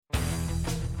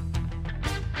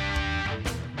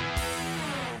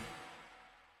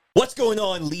What's going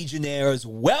on, Legionnaires?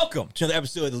 Welcome to another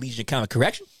episode of the Legion of Comic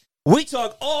Correction. We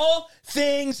talk all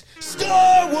things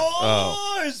Star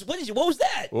Wars. What was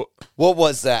that? What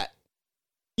was that?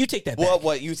 You take that back.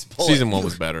 What you pull Season it. 1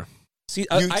 was better.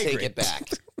 I Take agree. it back.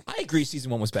 I agree.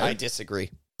 Season 1 was better. I disagree.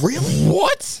 Really?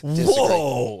 What? Disagree. Whoa!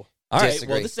 All right.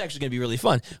 Disagree. Well, this is actually going to be really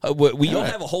fun. We don't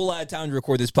have a whole lot of time to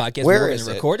record this podcast. Where We're is going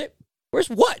to it? record it. Where's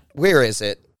what? Where is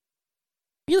it? What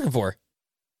are you looking for?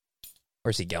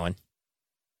 Where's he going?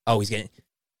 Oh, he's getting.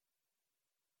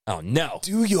 Oh no!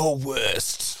 Do your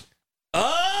worst.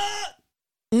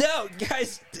 No,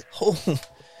 guys. Oh,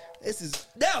 this is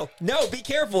no. Be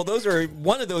careful.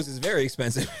 One of those is very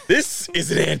expensive. This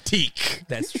is an antique.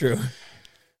 That's true.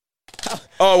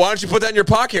 Oh, why don't you put that in your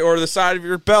pocket or the side of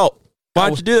your belt? Why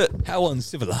don't you do it? How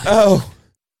uncivilized. Oh.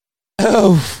 I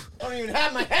don't even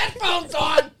have my headphones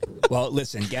on. Well,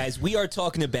 listen, guys, we are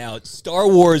talking about Star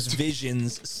Wars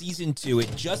Visions Season 2.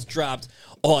 It just dropped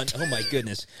on, oh my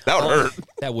goodness. That would hurt.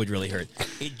 That would really hurt.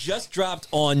 It just dropped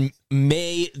on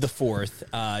May the 4th,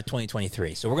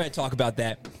 2023. So we're going to talk about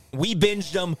that. We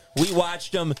binged them. We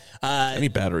watched them. I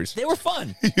need batteries. They were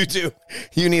fun. You do.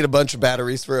 You need a bunch of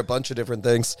batteries for a bunch of different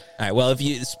things. All right, well,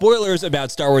 spoilers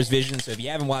about Star Wars Visions, so if you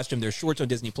haven't watched them, they're shorts on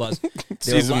Disney+. Plus.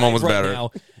 Season 1 was better.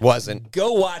 Now. Wasn't.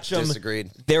 Go watch them. Disagreed.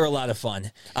 They're a lot of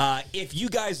fun. If you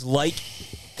guys like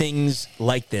things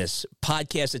like this,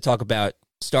 podcasts that talk about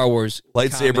Star Wars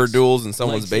Lightsaber comics, duels in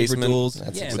someone's lightsaber basement. duels,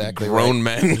 That's yeah, exactly grown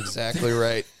right. men. Exactly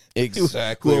right.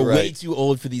 Exactly We're right. way too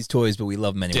old for these toys, but we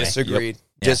love them anyway. Disagreed. Yep.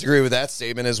 Disagree with that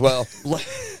statement as well.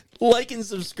 Like and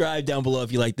subscribe down below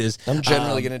if you like this. I'm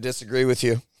generally going to disagree with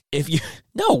you If you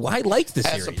no, I liked this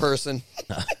as series. a person.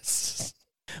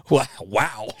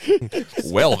 Wow,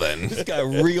 Well, then. this got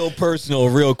real personal,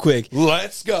 real quick.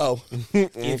 Let's go.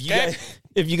 If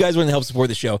you guys want to help support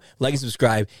the show, like and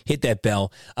subscribe, hit that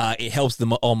bell. It helps the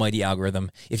almighty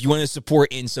algorithm. If you want to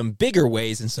support in some bigger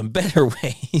ways and some better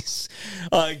ways,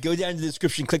 go down to the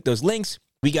description, click those links.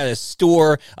 We got a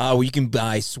store where you can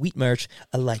buy sweet merch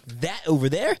like that over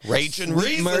there. Raging sweet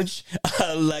Reason. merch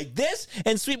like this,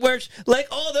 and sweet merch like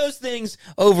all those things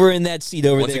over in that seat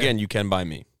over Once there. again, you can buy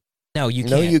me. No, you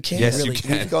can't. No, you can't. Yes, you Really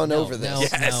can. We've gone over this. No,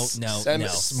 Yes. no.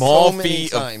 Small So many fee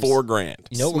times. of $4,000.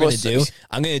 You know what we're going to do?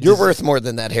 I'm going to You're worth more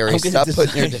than that, Harry. I'm gonna Stop design-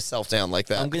 putting yourself down like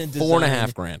that. I'm going to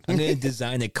 $4,500. I'm going to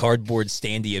design a cardboard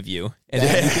standee of you. And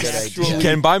That's then a you good can idea. actually, You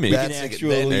can buy me. That's- That's actually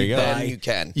then, There you go. then you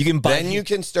can. You can buy Then his- you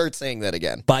can start saying that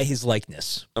again. buy his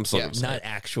likeness, I'm so not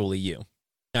actually you.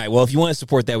 All right, well, if you want to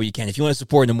support that way, you can. If you want to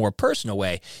support in a more personal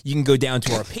way, you can go down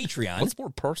to our Patreon. What's more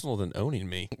personal than owning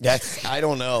me? I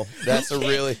don't know. That's a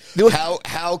really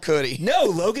how could he? No,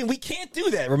 Logan, we can't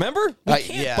do that, remember? We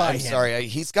can't buy I'm him. sorry.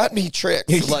 He's got me tricked.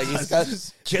 He Like he's got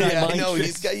Jedi yeah, mind I know. tricks.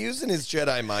 He's got using his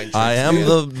Jedi mind tricks. I am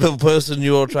dude. the person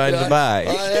you are trying Yeah, to buy.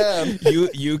 I am.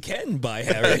 You can buy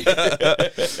Harry.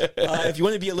 If you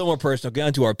want to be a little more personal, go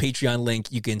down to our Patreon link.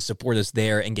 You can support us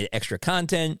there and get extra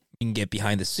content. You can get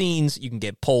behind the scenes. You can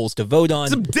get polls to vote on.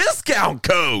 Some discount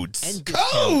codes. And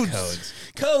discount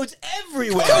codes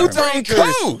everywhere. Codes on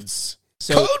breakers. codes.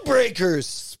 So, Code breakers.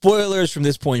 spoilers from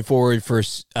this point forward for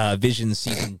Vision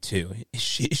Season 2.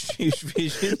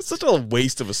 Vision. Such a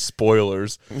waste of a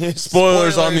spoilers.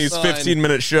 Spoilers on these son.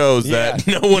 15-minute shows that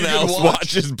no one You can else watch.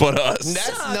 watches but us.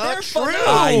 That's Nah, not they're fun. true.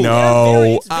 I They're know.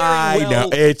 it's very well-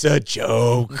 It's a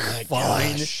joke.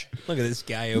 Fine. Gosh. Look at this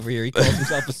guy over here. He calls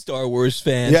himself a Star Wars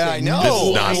fan. Yeah, I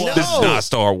know. This is not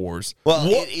Star Wars. Well,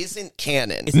 it isn't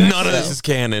canon. None of this is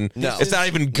canon. No. It's not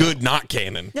even good not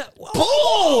canon. Yeah,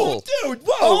 Bull! dude,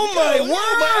 whoa. Oh, my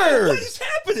word. word. What is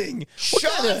happening? What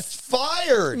kind of Shots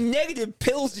fired. negative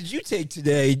pills did you take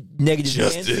today? Negative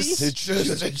Justice. Nancy? It's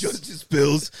just Justice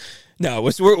pills. No,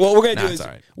 what we're going to Nah, do it's is all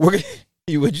right. we're going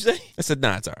to, what'd you say? I said,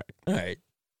 nah, it's all right. All right.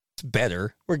 It's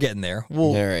better. We're getting there.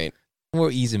 all right. We'll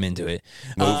ease him into it.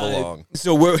 Move along.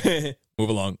 So we're move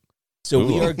along. So Move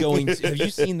we along. are going to. Have you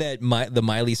seen that the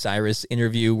Miley Cyrus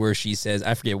interview where she says,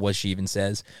 I forget what she even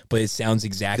says, but it sounds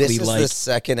exactly This is like the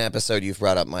second episode you've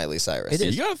brought up Miley Cyrus. It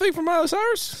is. You got a thing for Miley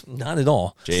Cyrus? not at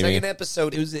all. Jamie. Second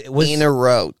episode It was in a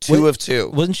row. Two What- of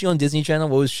two. Wasn't she on Disney Channel?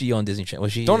 What was she on Disney Channel?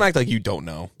 Was she? Don't act like you don't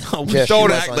know. Oh, Yeah, she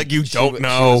Don't was act on- like you she don't wa-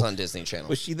 know. She was on Disney Channel.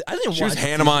 was she? I didn't She was watch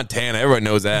Hannah Montana. Everyone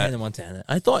knows that. Hannah Montana.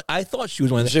 I thought she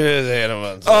was one of the. She was Hannah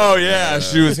Montana. Oh, yeah.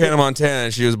 She was Hannah Montana.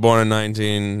 And she was born in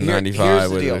 1995.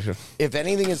 Here's the deal. If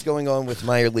anything is going on with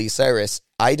Miley Cyrus,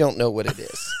 I don't know what it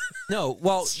is. No,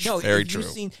 well, no. Very have you true.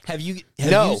 seen? Have you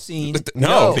No. seen?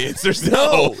 No. The answer's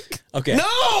no. Okay.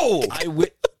 No!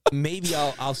 Maybe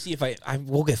I'll see if I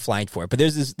will get flagged for it. But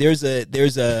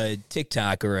there's a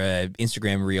TikTok or a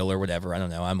Instagram reel or whatever. I don't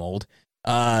know. I'm old.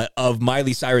 of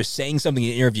Miley Cyrus saying something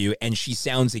in an interview, and she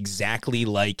sounds exactly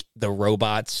like the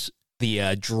robots, the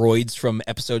droids from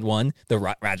episode 1, the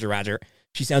Roger.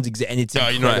 She sounds and it's No,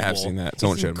 incredible. you know I have seen that.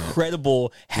 Someone showed me.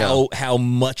 Incredible how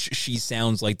much she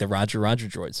sounds like the Roger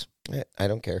droids. I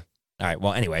don't care. All right.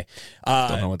 Well, anyway,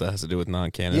 Don't know what that has to do with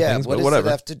non-canon Yeah, things, what but does whatever.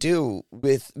 it have to do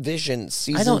with Vision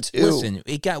season I don't 2? listen.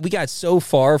 We got so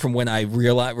far from when I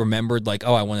remembered like,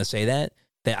 oh, I want to say that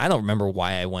I don't remember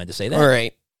why I wanted to say that.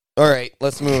 All right,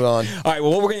 let's move on. All right,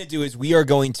 well, what we're going to do is we are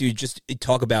going to just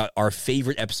talk about our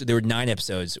favorite episode. There were 9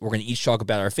 episodes. We're going to each talk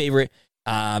about our favorite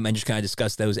and just kind of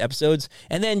discuss those episodes,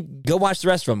 and then go watch the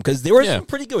rest of them, because there were some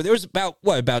pretty good. There was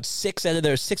about 6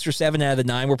 or 7 out of the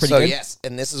 9 were pretty good. So, yes,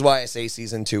 and this is why I say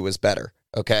season 2 was better,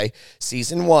 okay?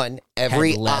 Season 1,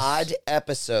 every odd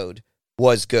episode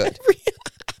was good.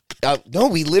 No,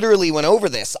 we literally went over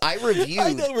this. I reviewed.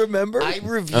 I don't remember. I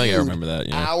reviewed I remember that,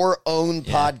 yeah. our own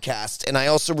podcast, and I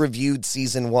also reviewed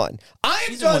season 1.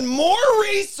 I've done more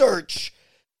research.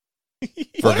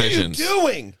 What Visions. are you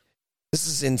doing? This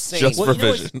is insane. Just for you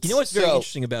know Visions. you know what's very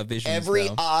interesting about Visions? Every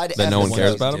though? odd That no one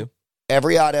cares about Season him?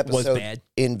 Every odd Was episode bad.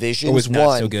 in Visions Or was not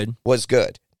 1 so good? was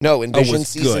good. No, in Visions was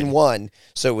season good. 1.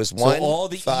 So it was 1, all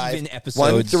the 5, even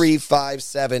episodes. 1, 3, 5,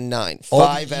 7, 9. All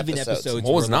 5 the even episodes.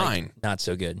 What was were, like, 9? not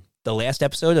so good. The last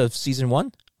episode of season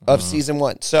 1 of season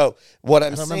 1. So what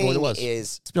I'm I don't remember what saying it was.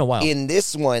 is, It's been a while. in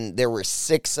this one, there were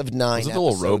 6 of 9 Was it the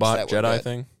episodes little robot that were Jedi good.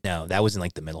 thing? No, that was in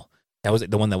like the middle. That was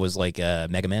the one that was like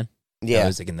Mega Man. Yeah. That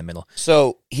was like in the middle.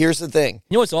 So here's the thing.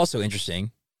 You know what's also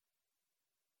interesting?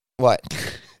 What?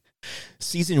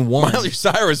 Season 1. Miley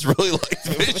Cyrus really liked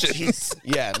Visions.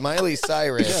 Yeah, Miley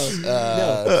Cyrus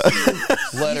No.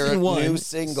 let her Season 1, new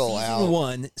single season out.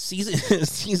 1,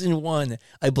 season 1,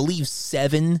 I believe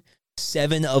 7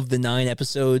 of the 9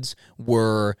 episodes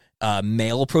were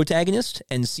male protagonists,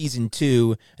 and season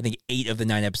 2, I think 8 of the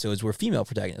 9 episodes were female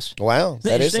protagonists. Wow, Isn't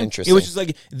that is interesting. It was just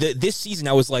like this season.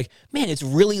 I was like, man, it's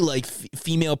really like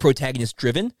female protagonist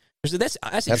driven. So that's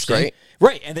interesting. great.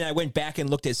 Right? And then I went back and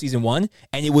looked at season 1,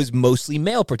 and it was mostly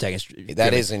male protagonist.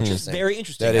 That is interesting. Very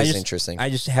interesting. That I is just- interesting.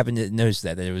 I just happened to notice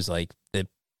that it was like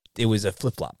it was a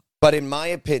flip flop. But in my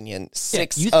opinion,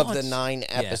 6 you of thought- the 9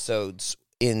 episodes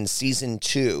in season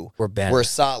 2 Were bad. were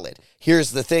solid.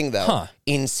 Here's the thing, though. Huh.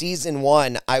 In season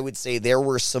 1, I would say there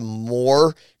were some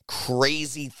more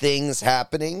crazy things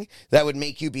happening that would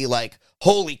make you be like,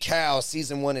 "Holy cow,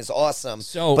 season 1 is awesome."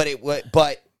 So-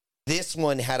 but this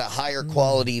one had a higher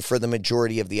quality for the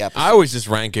majority of the episodes. I always just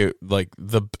rank it like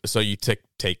so you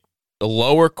take a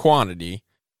lower quantity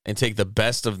and take the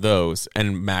best of those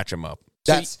and match them up.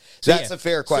 That's yeah. a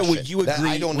fair question. So would you agree?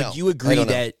 I don't know. Would you agree I don't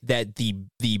know. that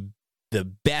the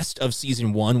best of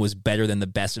season 1 was better than the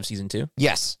best of season 2?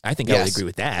 Yes. I think I would agree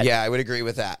with that. Yeah, I would agree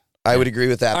with that. I would agree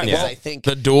with that All right, because well, I think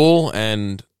The Duel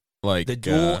and like The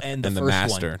Duel and the first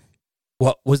Master. one.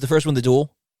 What was the first one? The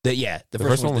Duel. The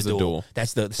first one was the The Duel. Duel.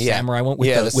 That's the Yeah. samurai one. With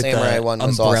Yeah, the the samurai one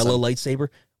was umbrella awesome. lightsaber.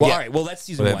 Well, Yeah. all right. Well, that's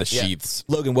season Where they 1. have the sheaths.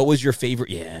 Logan, what was your favorite?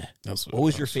 Yeah. That's What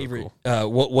was your so favorite? cool.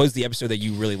 What was the episode that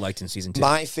you really liked in season 2?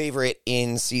 my favorite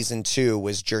in season 2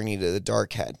 was Journey to the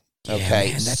Dark Head. Yeah, Okay,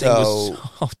 man, that so thing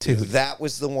was dude. that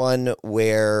was the one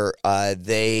where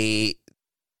the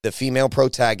female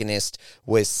protagonist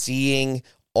was seeing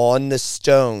on the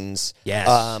stones Yes.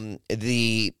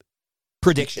 the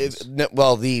Predictions.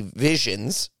 the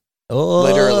visions, Oh.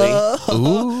 literally.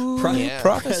 Ooh, Yeah.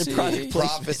 prophecy. Product placement.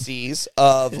 prophecies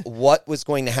of what was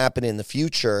going to happen in the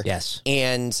future. Yes.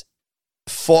 And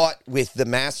fought with the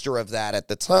master of that at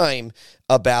the time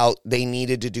about they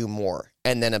needed to do more.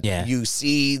 And then Yeah. you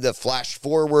see the flash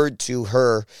forward to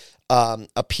her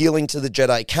appealing to the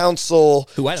Jedi Council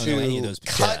Who I don't to know any of those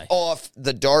cut Jedi. off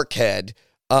the dark head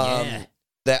Yeah.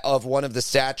 that of one of the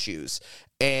statues,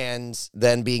 and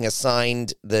then being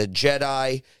assigned the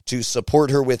Jedi to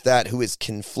support her with that, who is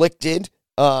conflicted,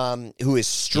 who is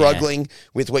struggling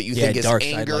with what you Yeah, think is dark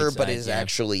side, anger, light but side, is yeah.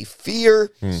 actually fear.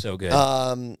 So good.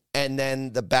 And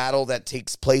then the battle that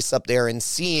takes place up there, and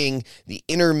seeing the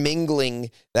intermingling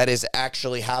that is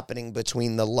actually happening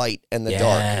between the light and the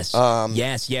yes. dark.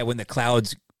 Yes. Yeah. When the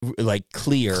clouds like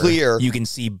clear, you can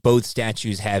see both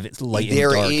statues have light and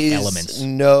There dark is elements.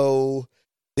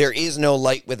 there is no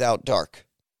light without dark.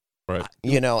 Right.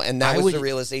 And that I was would- the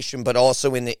realization. But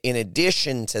also in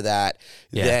addition to that,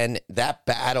 Yeah. then that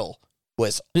battle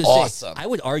was Just say, awesome. I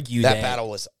would argue that that battle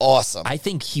was awesome. I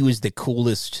think he was the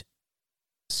coolest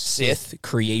Sith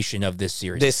creation of this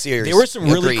series. This series, There were some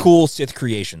really Agreed. cool Sith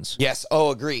creations. Yes.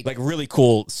 Oh, agreed. Like really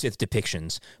cool Sith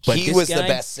depictions. But He this was the guy,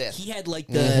 best Sith. He had like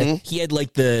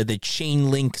Mhm. the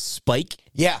chain link spike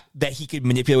Yeah. that he could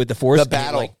manipulate with the Force. The and it,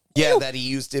 battle. like, Yeah, ew, that he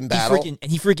used in he battle.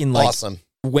 freaking like Awesome.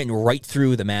 went right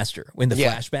through the master in the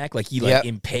Yeah. flashback. Like he Yep.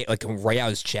 impaled like right out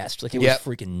his chest. Like it Yep.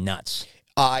 was freaking nuts.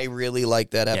 I really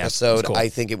liked that Yeah, it was episode. cool. I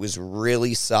think it was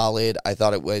really solid. I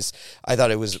thought it was.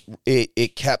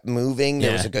 It kept moving.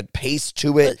 There Yeah. was a good pace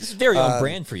to it, It's very on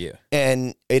brand for you.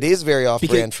 and it is very off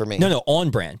Because- brand for me. No, on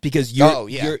brand because you're Oh,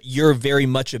 yeah. you're very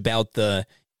much about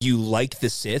you like the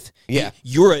Sith. Yeah.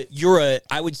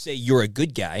 I would say you're a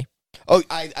good guy. Oh,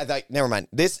 I thought. Never mind.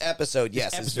 This episode,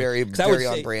 yes, is very 'Cause I would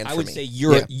on say- brand. I for would me. say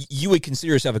Yeah. you would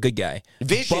consider yourself a good guy.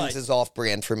 Visions but- is off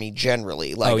brand for me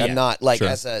generally. Like Oh, yeah. I'm not like Sure.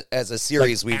 as a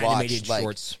series Like we animated watched. Like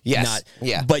shorts. yes, Not,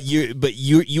 yeah, But you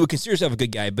would consider yourself a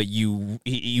good guy, but you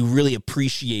really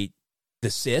appreciate the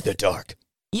Sith. the dark.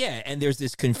 Yeah, and there's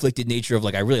this conflicted nature of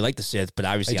like I really like the Sith, but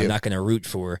obviously I I'm do. not going to root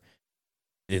for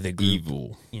the group.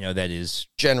 Evil. That is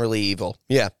Generally evil.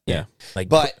 Yeah, like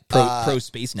But, pro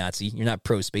space Nazi. You're not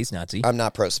pro space Nazi. I'm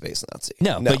not pro space Nazi.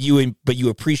 No, but you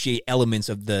appreciate elements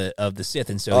of the Sith,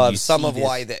 and so you some see of this-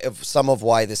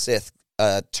 why the Sith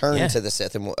turned Yeah. to the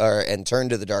Sith and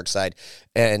turned to the dark side,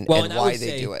 and I why would they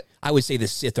say- do it. I would say the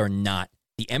Sith are not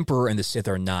the Emperor and the Sith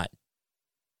are not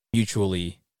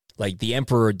mutually like the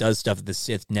Emperor does stuff that the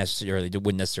Sith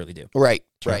wouldn't necessarily do. Right,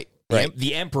 Sure. right, The, right.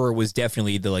 the Emperor was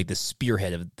definitely the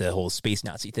spearhead of the whole space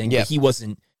Nazi thing. Yeah. But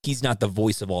he's not the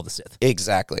voice of all the Sith.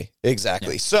 Exactly.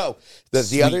 Yeah. So the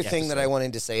Sweet other thing that I episode.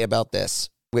 wanted to say about this,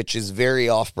 which is very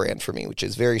off-brand for me, which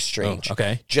is very strange,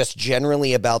 Okay. just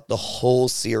generally about the whole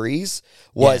series,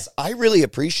 was I really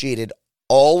appreciated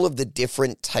all of the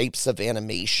different types of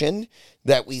animation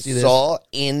that we See this? saw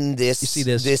in this You see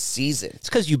this? season. It's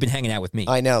because you've been hanging out with me.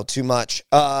 I know, too much.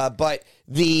 But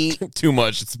the Too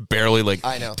much. It's barely like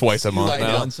I know. twice a month I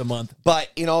now. know. Once a month. but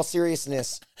in all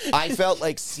seriousness, I felt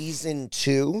like season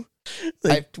 2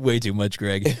 Way too much,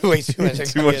 Greg. way too much.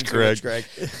 Too much, Greg. Greg.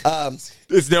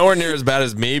 It's nowhere near as bad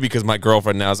as me because my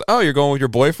girlfriend now is, oh, you're going with your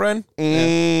boyfriend?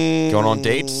 Going on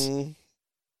dates?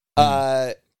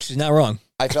 She's not wrong.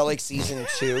 I felt like season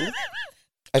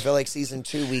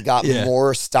 2. We got Yeah.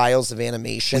 more styles of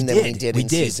animation than we did We in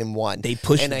did. season 1. They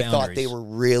pushed and the I thought boundaries. they were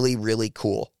really, really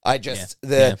cool. I just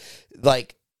Yeah.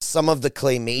 like some of the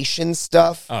claymation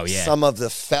stuff. Oh, yeah. Some of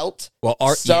the felt Well,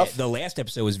 stuff. the last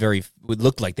episode would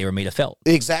look like they were made of felt.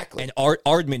 Exactly. And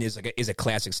Aardman is a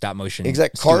classic stop motion.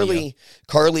 Exactly. studio.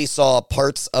 Carly saw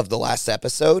parts of the last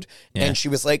episode, Yeah. and she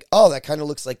was like, "Oh, that kind of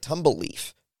looks like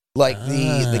Tumbleleaf, like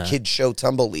the kids show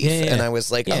Tumbleleaf." Yeah, yeah. And I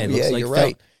was like, "Oh, it yeah, looks like you're felt.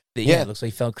 right." Yeah, it looks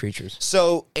like felt creatures.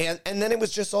 So and then it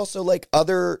was just also like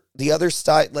the other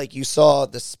style, like you saw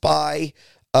the spy.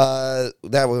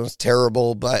 That was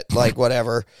terrible, but like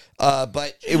whatever.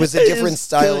 But it was a different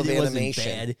style of It wasn't animation.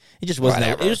 bad. It just wasn't.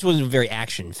 Whatever. It just wasn't very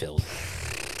action filled.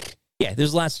 Yeah,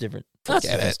 there's lots of different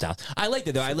Forget styles. I like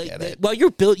it though. I like Forget that. it. Well,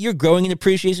 you're growing an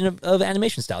appreciation of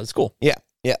animation style. It's cool. Yeah.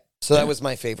 So that was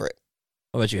my favorite.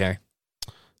 What about you, Harry?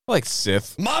 I like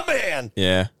Sith. My man,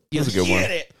 Yeah. It was a good one.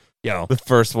 get it, Yo, The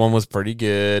first one was pretty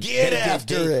good. get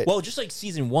after it. Well, just like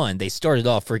season 1, they started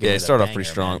off freaking. Yeah, it with a started off banger, pretty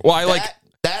strong. man. Well, I like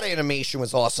that animation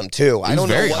was awesome too. I was don't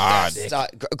know very what odd. that style,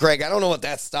 Greg. I don't know what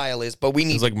that style is, but we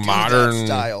need was like to do modern- that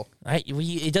style.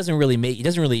 It doesn't really make. It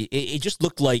doesn't really. It just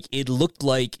looked like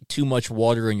too much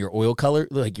water in your oil color,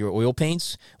 like your oil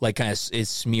paints, like kind of is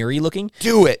smeary looking.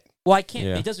 Do it. Well, I can't.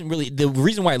 Yeah. It doesn't really. The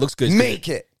reason why it looks good is Make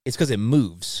it. It's because it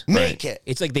moves. Make it.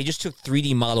 It's like they just took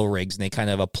 3D model rigs and they kind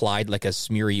of applied like a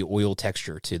smeary oil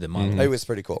texture to the model. It was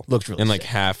pretty cool. Looked really and like sick.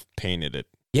 half painted it.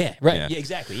 Yeah, right. Yeah. Yeah,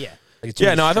 exactly. Yeah. Like it's Yeah,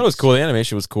 really no, I thought it was streaks. cool. The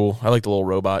animation was cool. I liked the little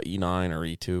robot E9 or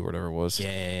E2 or whatever it was.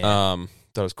 Yeah.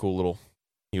 That was cool.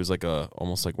 He was like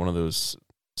almost like one of those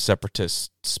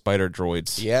separatist spider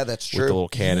droids Yeah, that's with the true. little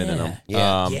cannon in them.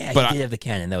 Yeah. Yeah, but he did have the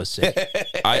cannon. That was sick.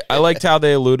 I liked how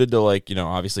they alluded to like,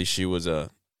 obviously she was a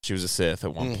Sith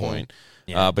at one Mhm. point.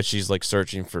 Yeah. But she's like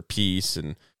searching for peace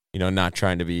and not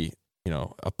trying to be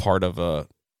a part of a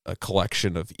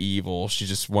collection of evil. She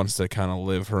just wants to kind of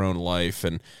live her own life,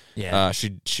 and Yeah.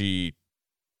 she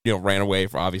ran away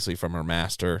obviously from her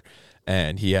master,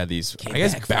 and he had these Came I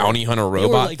guess back for bounty it. hunter They were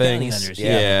robot like bounty things. hunters,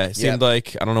 Yeah, it Yeah. seemed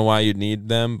like I don't know why you'd need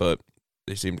them, but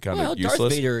they seemed kind Well, of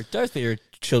useless. Darth Vader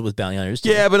chilled with bounty hunters. Too.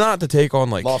 Yeah, but not to take on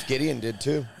like Moff Gideon did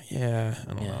too. yeah,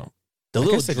 I don't Yeah. know. The I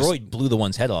little guess they just- droid blew the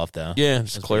one's head off though. Yeah,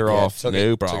 just That's clear pretty good. off. Took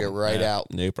No it problem. right Yeah, out.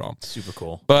 No problem. Super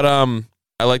cool. But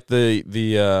I like the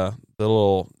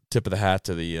little tip of the hat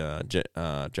to the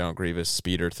General Grievous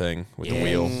speeder thing with the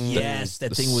wheel. Yes, that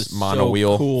The thing was mono so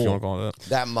wheel. cool. If you want to call it that.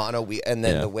 That mono wheel, and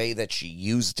then Yeah. the way that she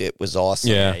used it was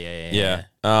awesome. Yeah, Yeah.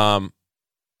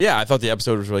 yeah. I thought the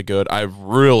episode was really good. I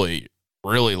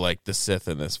really liked the Sith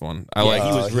in this one. I Yeah, like. he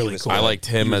was really was cool. I liked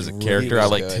him He as was a really character. I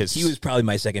liked good. his He was probably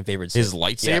my second favorite. his Sith.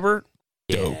 lightsaber.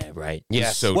 dope. Yeah, right. It was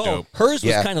Yes. so Well, dope. hers was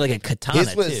Yeah. kind of like a katana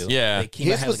His was- too. Yeah. It came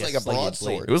out, His had was like a slightly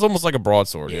broadsword. It was almost like a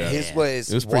broadsword. Yeah, His it was,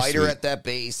 was pretty wider sweet. at that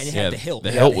base. And it Yeah, had the hilt. The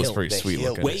It hilt had was the pretty hilt. sweet The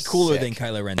hilt looking. way cooler Sick. than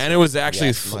Kylo Ren's. And it was actually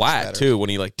Yes, much flat better. too when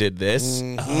he like did this.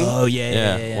 Mhm. Oh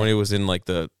yeah. When he was in like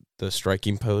the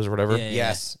striking pose or whatever. Yeah.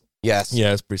 Yes. Yes.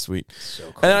 Yeah, it's pretty sweet. So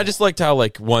cool. And I just liked how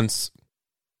like once,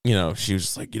 she was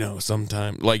just like,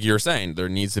 sometime like you're saying, there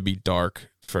needs to be dark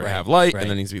for to Right, have light, right. and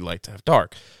there needs to be light to have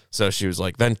dark. So she was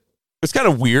like, then it's kind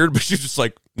of weird, but she was just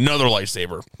like another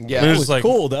lightsaber. Yeah. And it It was was like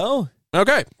cool though.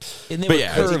 okay, And they But were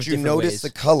yeah, curved Did you different notice ways. the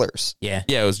colors? Yeah.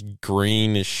 yeah, it was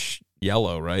greenish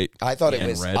yellow, right? I thought Yeah, it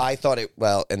was. red. I thought it.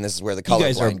 Well, and this is where the You color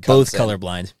guys are blind both comes in.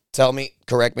 colorblind. Tell me,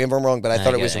 correct me if I'm wrong, but I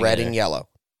thought it get was it, I red get and it. yellow.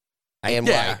 And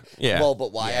yeah, why? yeah, Well,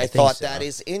 but why Yeah, I I think thought so. that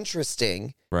is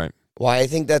interesting. right. Why I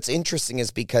think that's interesting is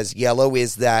because yellow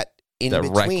is that in That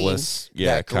between, reckless,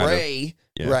 yeah, that kind of. gray,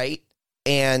 Yeah. right?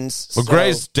 And Well, so,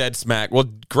 gray's dead smack. Well,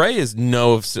 gray is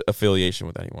no affiliation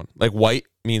with anyone. Like white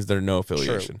means there's no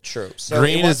affiliation. True. So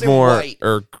Green it is wasn't more white,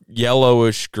 or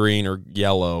yellowish green or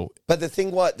yellow. but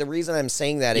the reason I'm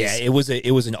saying that is Yeah, it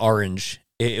was an orange.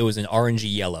 It was an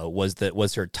orangey yellow. Was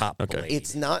her top Okay. blade.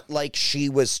 it's not like she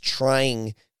was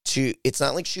trying to. It's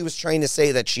not like she was trying to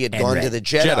say that she had And gone to red. the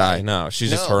Jedi. Jedi. No, she's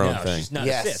just No, her own No, thing. she's not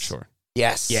Yes. a Sith. Sure.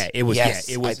 Yes. Yeah, it was- Yes.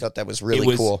 yeah, it was- I thought that was It really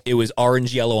was, cool. It was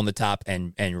orange yellow on the top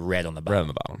and red on the bottom. Red on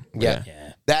the bottom. Yeah.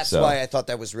 Yeah. That's So- why I thought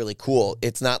that was really cool.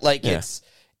 It's not like Yeah.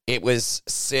 it was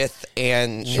Sith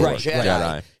and Right, Jedi.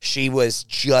 Jedi. She was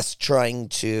just trying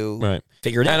to. Right.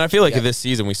 Figured it And out. I feel like Yeah. this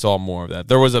season we saw more of that.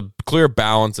 There was a clear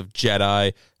balance of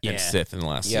Jedi Yeah. and Sith in the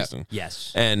last Yeah. season.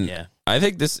 Yes. And yeah. I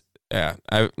think this,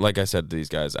 like I said to these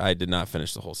guys, I did not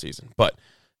finish the whole season. But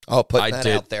Oh, put I that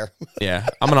did. out there. yeah,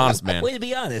 I'm an honest man. Way to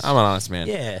be honest. I'm an honest man.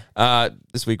 Yeah.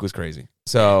 This week was crazy.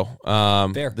 So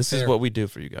Fair, this is fair. what we do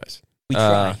for you guys. We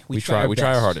try. We try our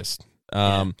best. hardest.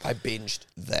 I binged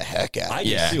the heck out. I of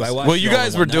did it. Yeah. too. I watched Well, you it all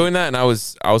guys in were one doing that, and I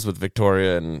was with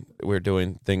Victoria, and we were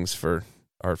doing things for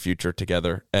our future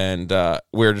together. And I'm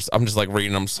just like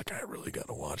reading. I'm just like, I really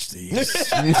gotta watch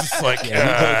these. I'm just like,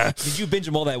 Did you binge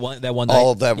them all that one night?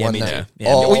 All of that Yeah, one me night. too. Yeah.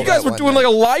 All well, you guys that were one doing night.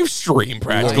 like a live stream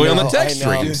practically on the I text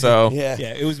know. stream. So Yeah.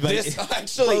 Yeah, it was my This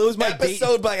actually, well, it was my date.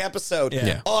 episode by episode.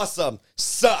 Yeah. Awesome.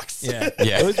 Sucks. Yeah.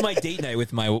 Yeah. It was my date night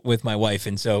with my wife,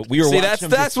 and so we were see, watching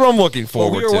that's them. what I'm looking Well,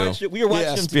 forward we were to. watching. We were watching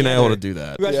Yeah. them Being together. able to do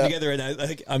that. We were watching Yeah. together,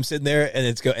 and I'm sitting there,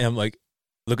 and I'm like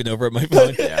looking over at my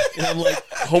phone, Yeah. and I'm like,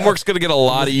 Homework's gonna get a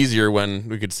lot easier when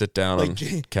we could sit down on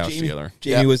Ja- couch Jamie, together.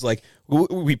 Jamie Yeah. was like,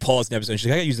 we paused an episode. She's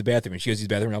like, I gotta use the bathroom, and she goes to use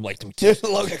the bathroom, and I'm like,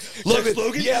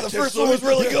 Logan, yeah, the first one was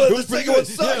really good. The second one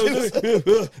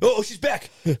sucked. Oh, she's back.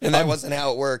 And that wasn't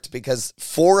how it worked because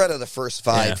 4 out of the first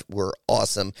 5 were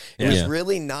awesome. It was Yeah.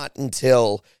 really not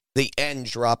until the end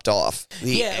dropped off.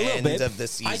 The A little end bit. of the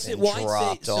season I'd say, well,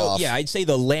 dropped off. Yeah, I'd say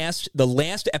the last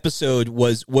episode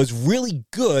was really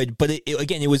good, but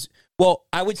again, it was. Well,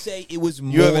 I would say it was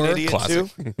more. You have an idiot Classic.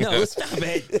 too? No, stop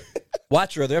it.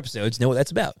 Watch your other episodes. Know what that's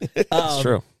about. It's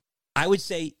true. I would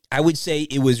say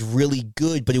it was really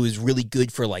good, but it was really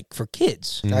good for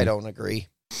kids. I don't agree.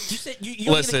 You said you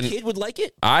don't Listen, think a kid would like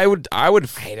it? I would. I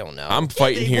don't know. I'm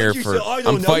fighting Dave, here what'd you for. say? I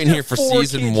don't I'm know. fighting You here got for 4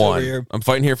 season kids 1. over here. I'm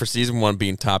fighting here for season 1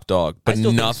 being top dog, I but still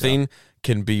think so. nothing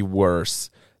can be worse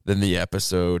than the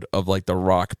episode of the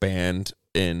rock band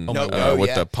in Oh my God. with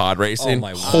Yeah. the pod racing. Oh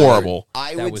my word. Horrible.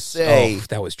 I That would was say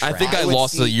that was. I Trash. think I would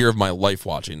lost see- a year of my life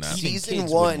watching that. Even season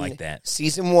kids 1 wouldn't like that.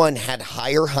 Season 1 had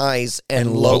higher highs and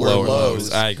And lower, Lower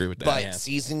lows. I agree with that. But Yeah.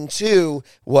 season 2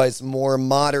 was more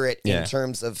moderate Yeah. in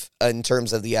terms of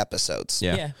the episodes.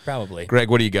 Yeah. Yeah, probably. Greg,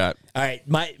 what do you got? All right,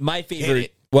 my favorite.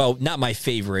 it. Well, not my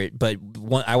favorite, but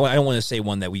one. I don't want to say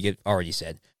one that we get already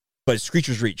said, but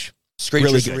Screecher's Reach.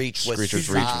 Screecher's Really good. Reach was Screecher's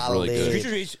Reach was really good. solid.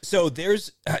 Screecher's Reach. So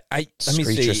there's. Let me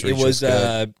Screecher's see. Reach It was was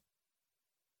good.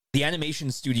 the animation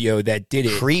studio that did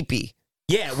it. Creepy.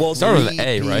 Yeah. Well, Started with an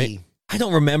A, Creepy. right? I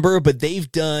don't remember, but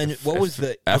they've done. What was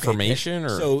the Affirmation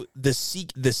okay, or so the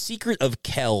Secret of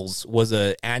Kells was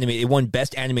a animated. It won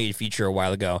Best Animated Feature a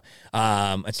while ago.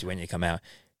 Let's see when did it come out.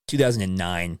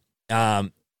 2009.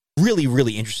 Really,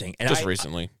 really interesting. And just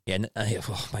recently,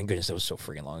 oh my goodness, that was so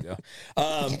freaking long ago.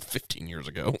 15 years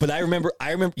ago. But I remember.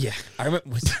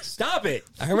 Stop it!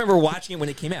 I remember watching it when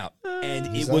it came out, and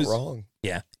He's it not was wrong.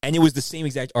 yeah, and it was the same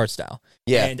exact art style.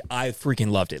 Yeah. and I freaking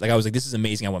loved it. Like I was like, this is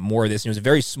amazing. I want more of this. And it was a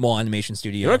very small animation You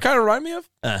studio. know what it kind of remind me of?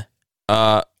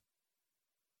 Uh,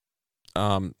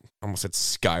 Almost said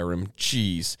Skyrim.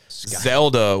 Jeez, Sky-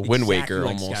 Zelda, Wind Exactly Waker,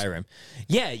 like almost. Skyrim.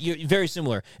 Yeah, you're very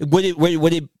similar.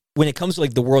 When it comes to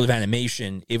the world of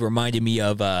animation, it reminded me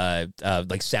of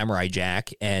Samurai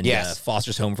Jack and Yes.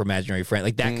 Foster's Home for Imaginary Friend,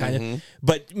 like that kind of.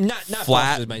 But not Flat.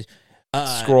 Foster's Imaginary.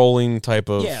 scrolling type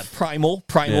of. Yeah, Primal.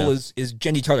 Primal Yeah. is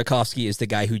Jenny Tartakovsky is the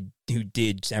guy who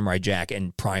did Samurai Jack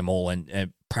and Primal,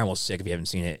 and Primal's sick if you haven't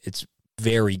seen it. It's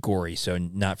very gory, so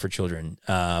not for children.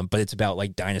 But it's about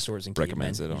like dinosaurs and cavemen.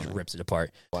 Recommends it on Just it. rips it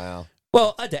apart. Wow.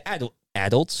 Well,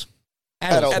 adults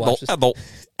watch this.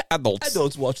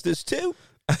 Adults watch this too.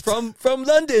 From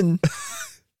London.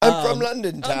 I'm from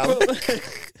London town.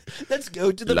 Let's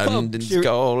go to the London's pub.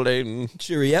 golden.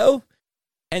 Cheerio.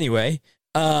 Anyway,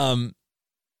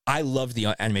 I loved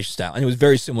the animation style, and it was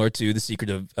very similar to The Secret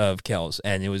of Kells,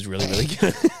 and it was really, really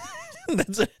good.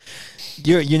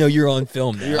 You're on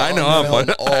film now. You're I know, on I'm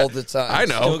film all the time. I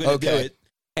know. Still gonna do Okay. it.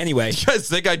 Anyway, You guys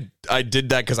think I did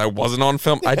that because I wasn't on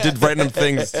film? I did random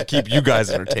things to keep you guys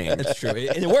entertained. that's true,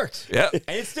 and it worked. Yeah.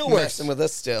 And it still works. Messing with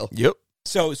us still. Yep.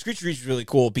 So Screech Reach is really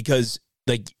cool because,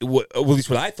 like, at least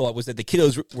what I thought was that the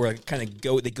kiddos were kind of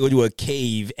they go to a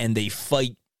cave and they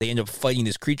fight. They end up fighting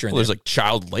this creature. Well, there's like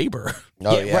child labor.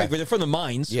 Oh, yeah, right. But they're from the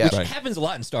mines, Yeah. which Right. happens a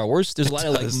lot in Star Wars. There's a lot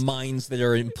of like does. mines that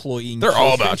are employing. They're all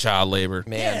children. about child labor.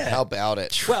 Man, Yeah. how about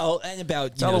it? Well, and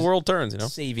about That's how the world turns, you know?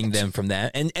 saving them from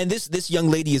that. And this young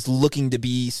lady is looking to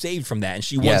be saved from that, and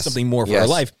she wants Yes. something more for Yes. her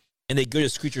life. And they go to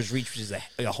Screecher's Reach, which is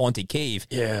a haunted cave.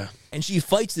 Yeah. And she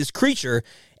fights this creature,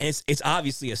 and it's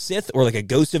obviously a Sith or like a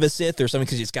ghost of a Sith or something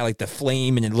because it's got like the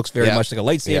flame and it looks very Yeah. much like a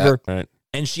lightsaber. Right.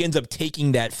 And she ends up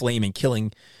taking that flame and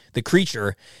killing the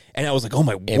creature. And I was like, oh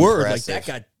my word, like Impressive.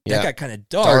 that Yeah. got kind of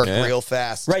Dark Yeah. real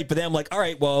fast. Right, but then I'm like, all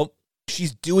right, well,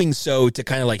 she's doing so to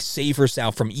kind of like save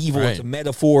herself from evil. Right. It's a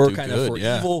metaphor Do kind good, of for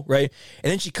yeah. evil, right?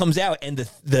 And then she comes out, and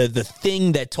the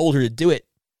thing that told her to do it,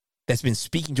 that's been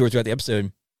speaking to her throughout the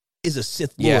episode, is a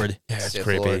Sith Yeah. Lord. Yeah, it's Sith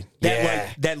creepy. Lord. That Yeah.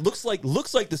 like that looks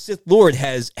like the Sith Lord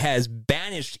has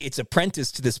banished its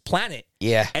apprentice to this planet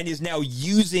Yeah. and is now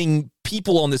using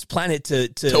people on this planet to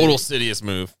Total Sidious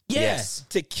move. yeah, Yes.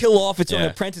 to kill off its own Yeah.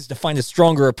 apprentice to find a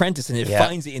stronger apprentice, and it Yeah.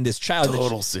 finds it in this child.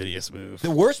 Total Sidious move.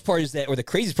 The worst part is that, or the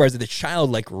craziest part is that the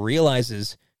child like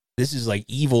realizes this is like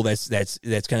evil that's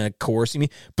kind of coercing me,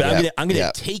 but I'm gonna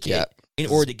Yeah. take Yeah. it in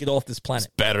order to get off this planet.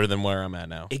 Better than where I'm at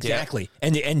now. Exactly,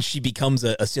 and she becomes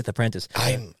a Sith apprentice.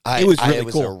 It was was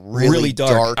really cool. a really, Really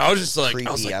dark. I was just like,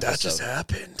 creepy that episode. just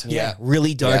happened. Yeah,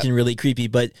 really dark Yeah. and really creepy.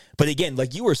 But again,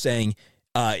 like you were saying,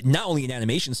 not only in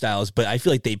animation styles, but I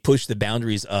feel like they pushed the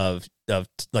boundaries of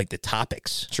like the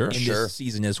topics Sure. in Sure. this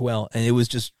season as well. And it was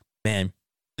just, man,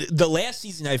 the last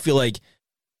season, I feel like,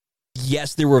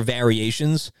 yes, there were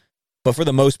variations, but for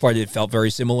the most part, it felt very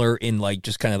similar in like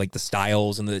just kind of like the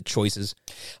styles and the choices.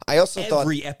 I also thought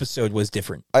Every episode was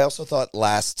different.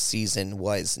 last season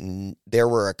was there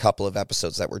were a couple of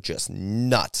episodes that were just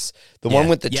nuts. The one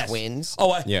with the Yes. twins.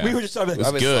 Oh, Yeah. we were just talking It was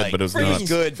about good, like, but it was freaking nuts.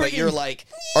 good, but you're freaking- like,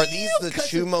 are these the cut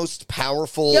two the- most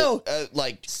powerful Yo.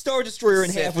 like Star Destroyer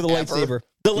in Sith half with a ever. lightsaber.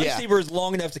 The Yeah. lightsaber is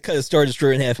long enough to cut a Star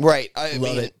Destroyer in half. right? I Love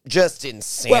mean, it. just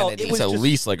insanity. it It's was at just-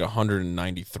 least like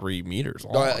 193 meters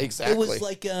long. Exactly. It was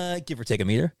like give or take a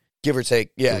meter. give or take.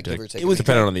 Yeah, Give or give or take. It was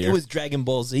Depending on the It year. was Dragon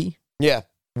Ball Z yeah.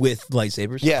 with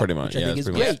lightsabers. Yeah. Pretty much. Which I Yeah, think it's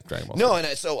is pretty great. much Dragon Ball. No,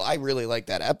 and so I really like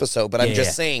that episode, but I'm Yeah.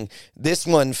 just saying this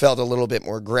one felt a little bit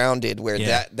more grounded. Where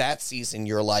Yeah. that season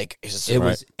you're like, is It Right.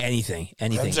 was anything.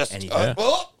 I'm just anything.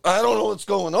 well, I don't know what's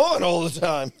going on all the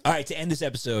time. All right, to end this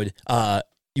episode,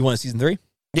 you want a season 3?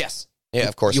 Yes, yeah,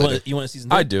 of course. You I want do. a season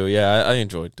 3? I do. Yeah, I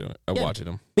enjoyed doing it. I Yeah. watching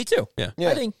them. Me too. Yeah. Yeah.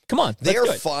 I think. Come on, let's They're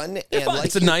do it. fun, They're and fun. like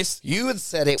It's a nice. you had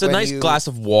said it. It's a when nice you- glass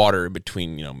of water in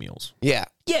between meals. Yeah,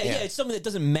 Yeah, Yeah. it's something that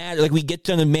doesn't matter. Like we get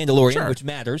to the Mandalorian, Sure. which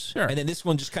matters, Sure. and then this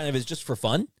one just kind of is just for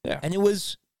fun. Yeah. And it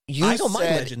was. You I don't mind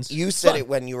said, Legends. You It's said fun. it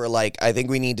when you were like, I think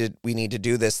we need to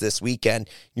do this weekend.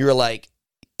 You were like,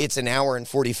 it's an hour and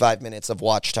 45 minutes of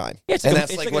watch time, Yeah, it's and like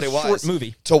that's it's like like what a it short was.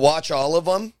 movie. To watch all of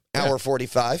them, Yeah. hour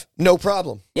 45, no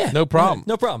problem, Yeah, No problem.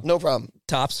 No problem. no problem.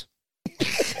 Tops.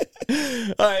 All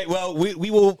right. Well,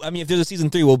 we will. I mean, if there's a season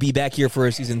 3, we'll be back here for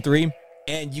a season 3.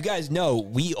 And you guys know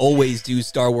we always do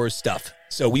Star Wars stuff.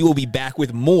 So we will be back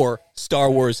with more Star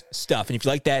Wars stuff. And if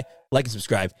you like that, like and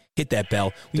subscribe. Hit that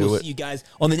bell. We Do will it. see you guys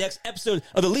on the next episode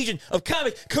of the Legion of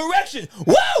Comic Correction.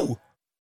 Whoa!